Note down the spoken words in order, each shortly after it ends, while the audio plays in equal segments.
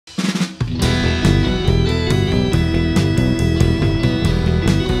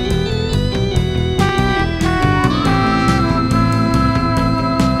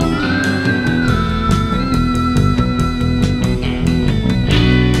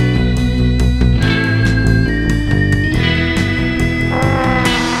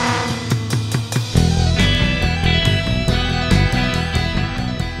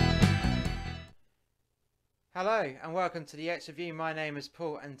welcome to the XReview. My name is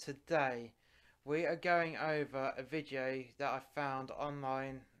Paul and today we are going over a video that I found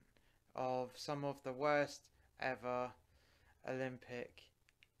online of some of the worst ever Olympic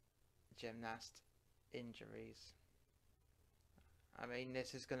gymnast injuries. I mean,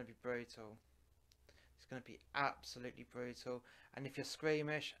 this is going to be brutal. It's going to be absolutely brutal, and if you're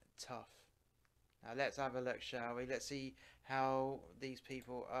squeamish, tough. Now let's have a look, shall we? Let's see how these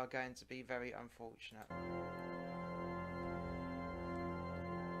people are going to be very unfortunate.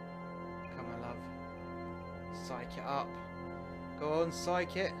 Come on, love. Psych it up. Go on,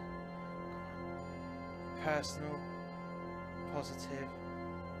 psych it. Personal, positive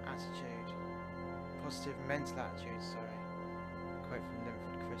attitude. Positive mental attitude, sorry. Quote from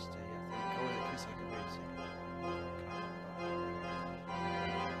Linford Christie, I think. Or was it Chris Akabusi?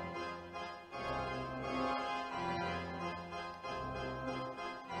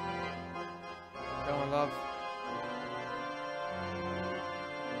 Go on, love.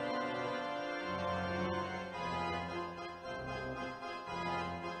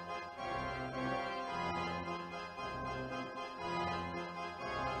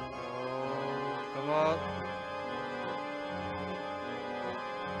 Oh, come on.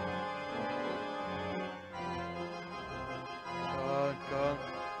 Go on.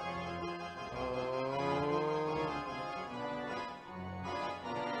 Oh.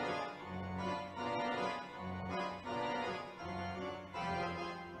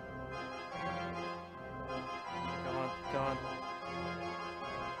 Go on.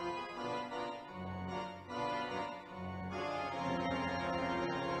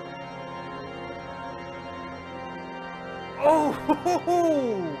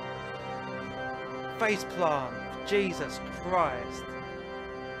 Oh! Face plant. Jesus Christ.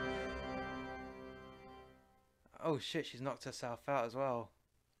 Oh shit, she's knocked herself out as well.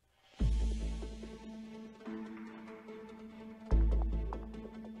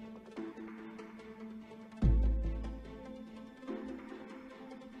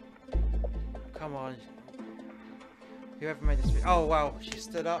 Come on. Whoever made this video. Oh wow, she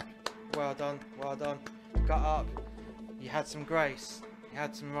stood up. Well done, well done. Got up. You had some grace. You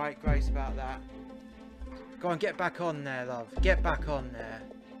had some right grace about that. Go on, get back on there, love. Get back on there.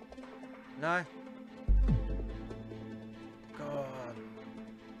 No? Go on.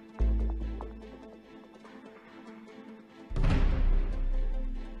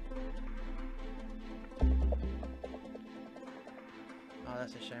 Oh,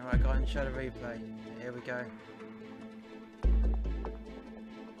 that's a shame. Right, go on and show the replay. Here we go.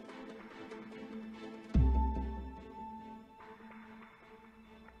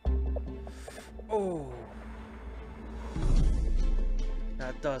 Oh.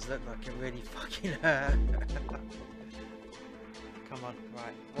 That does look like it really fucking hurt. Come on,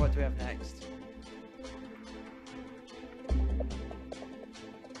 right. What do we have next?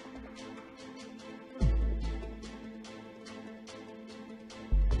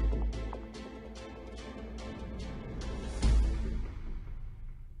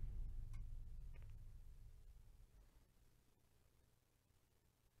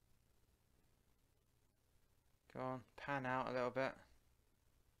 Go on, pan out a little bit.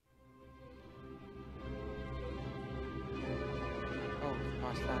 Oh,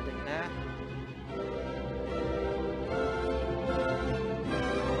 nice landing there.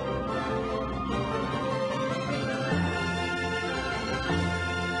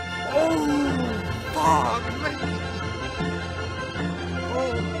 Oh, fuck me!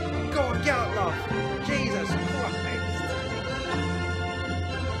 Oh, go on, get up, love. Jesus Christ.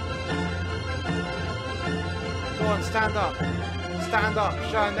 Go on, stand up. Stand up,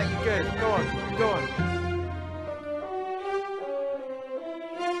 show them that you're good. Go on, go on.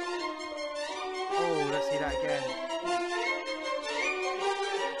 Oh, let's see that again.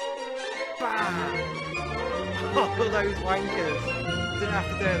 Bam! Oh, those wankers. Didn't have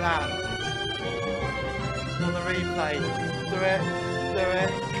to do that. On the replay. Do it. Do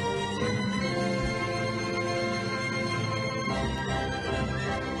it.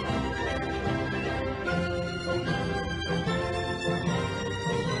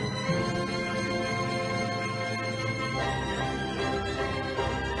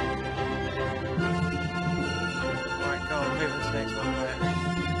 Next one, right?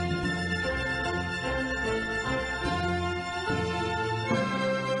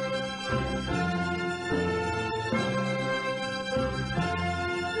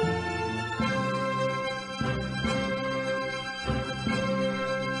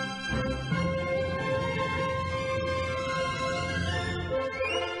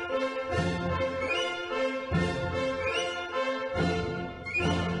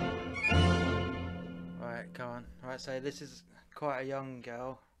 say this is quite a young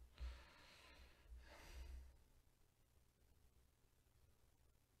girl.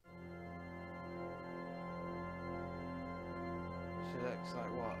 She looks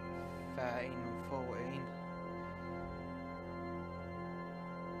like what, 13 or 14?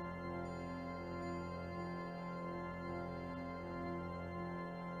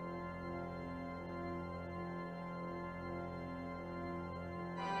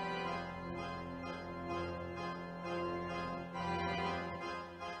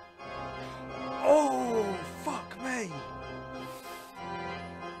 Oh, fuck me!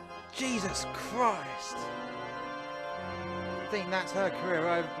 Jesus Christ! I think that's her career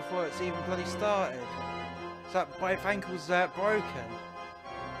over before it's even bloody started. So that both ankles broken.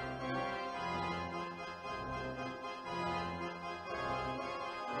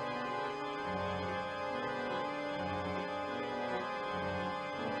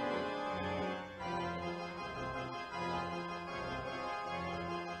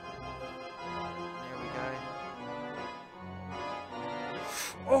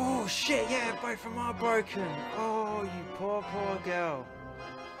 Oh shit, yeah, both of them are broken. Oh, you poor, poor girl.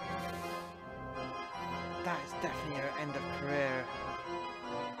 That is definitely her end of career.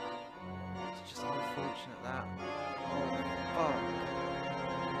 It's just unfortunate that. Oh, fuck.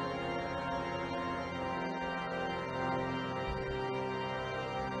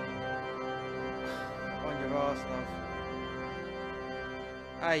 On your arse, love.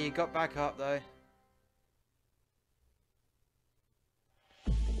 Hey, you got back up though.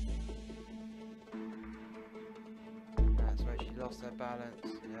 Lost their balance,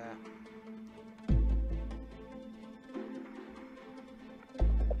 yeah.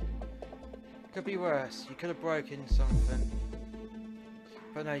 Could be worse. You could have broken something.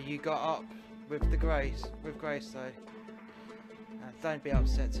 But no, you got up with grace though. Don't be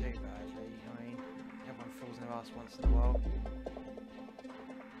upset too badly. I mean, everyone falls in their ass once in a while.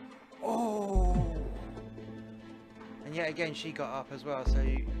 Oh! And yet again, she got up as well, so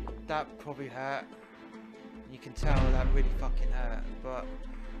that probably hurt. You can tell that really fucking hurt, but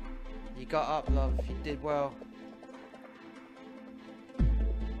you got up, love. You did well. Oh,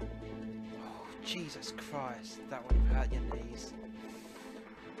 Jesus Christ, that would have hurt your knees.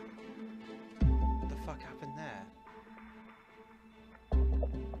 What the fuck happened there?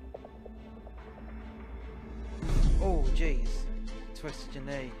 Oh, jeez. Twisted your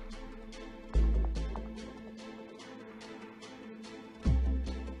knee.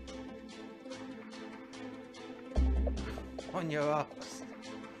 On your ass.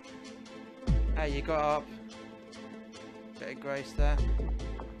 Hey, you got up. Bit of grace there.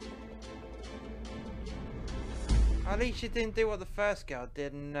 At least you didn't do what the first girl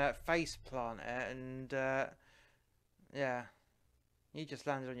did and face plant it and yeah. You just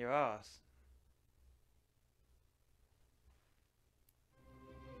landed on your ass.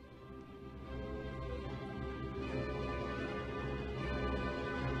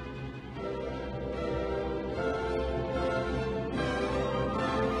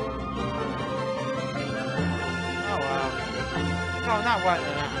 Oh, that wasn't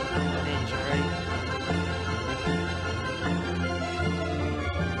an injury.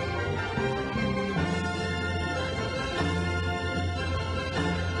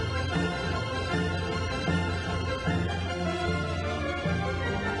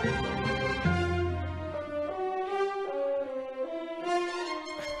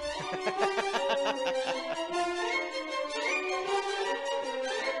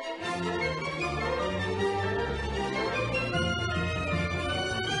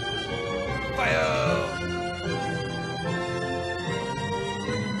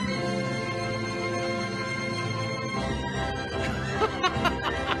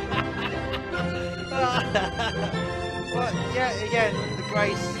 But yeah, again, the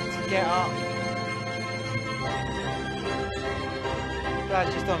grace to get up.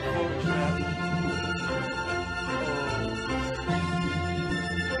 That's just unfortunate.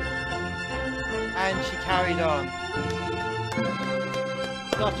 And she carried on.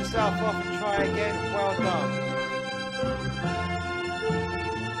 Dust yourself off and try again. Well done.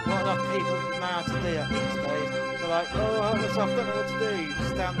 Not enough people know how to do that these days. They're like, oh, I hurt myself, don't know what to do. You just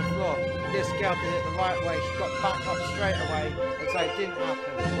stay on the floor. This girl did it the right way. She got back up straight away and so it didn't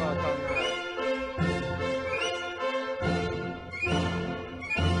happen. Well done, her.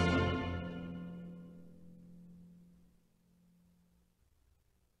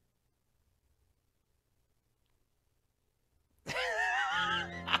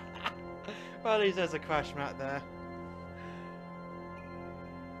 Well, at least there's a crash mat there.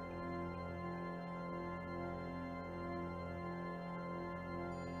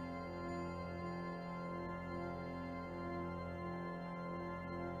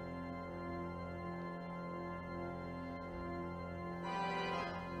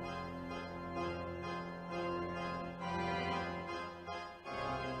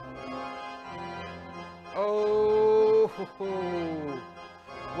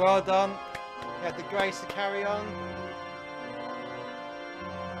 Well done. You had the grace to carry on.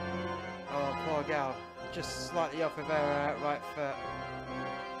 Oh, poor gal. Just slightly off with her right foot.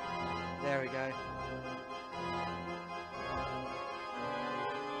 There we go.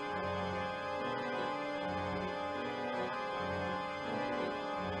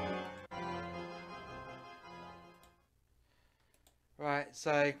 Right,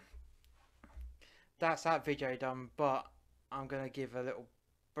 so that's that video done, but I'm going to give a little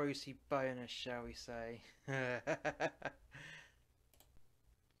Brucey bonus, shall we say.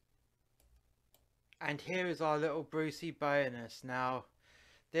 And here is our little Brucey bonus. Now,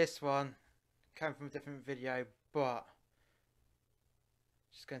 this one came from a different video, but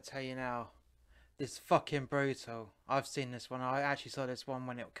just going to tell you now, this is fucking brutal. I've seen this one. I actually saw this one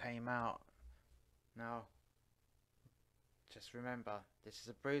when it came out. Now, just remember, this is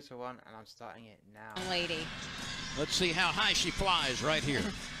a brutal one, and I'm starting it now. Lady. Let's see how high she flies right here.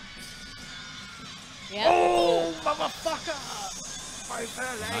 Yeah. Oh, motherfucker!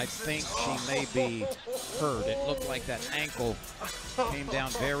 I think she may be hurt. It looked like that ankle came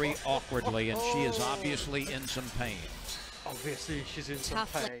down very awkwardly, and she is obviously in some pain. Obviously, she's in some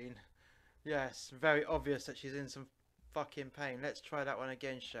pain. Yes, very obvious that she's in some fucking pain. Let's try that one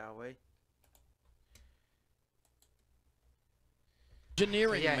again, shall we?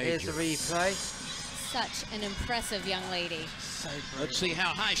 Engineering yeah, major. here's the replay. Such an impressive young lady. So let's see how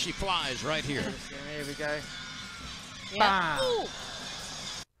high she flies right here. Here we go. Yeah. Bam!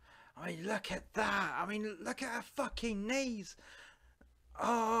 I mean, look at that. I mean, look at her fucking knees.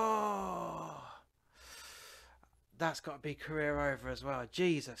 Oh, that's got to be career over as well.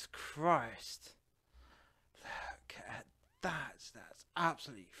 Jesus Christ. Look at that. That's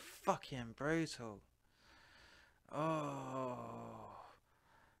absolutely fucking brutal. Oh.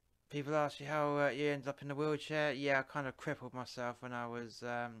 People ask you how you ended up in the wheelchair. Yeah, I kind of crippled myself when I was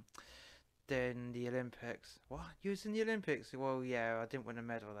doing the Olympics. What? You was in the Olympics? Well, yeah, I didn't win a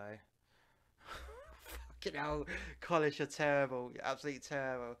medal though. Fucking hell, college are terrible. You're absolutely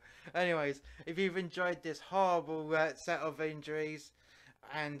terrible. Anyways, if you've enjoyed this horrible set of injuries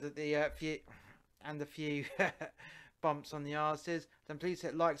and the few bumps on the arses, then please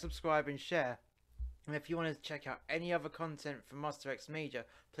hit like, subscribe, and share. And if you want to check out any other content from Master X Media,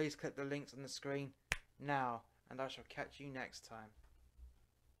 please click the links on the screen now, and I shall catch you next time.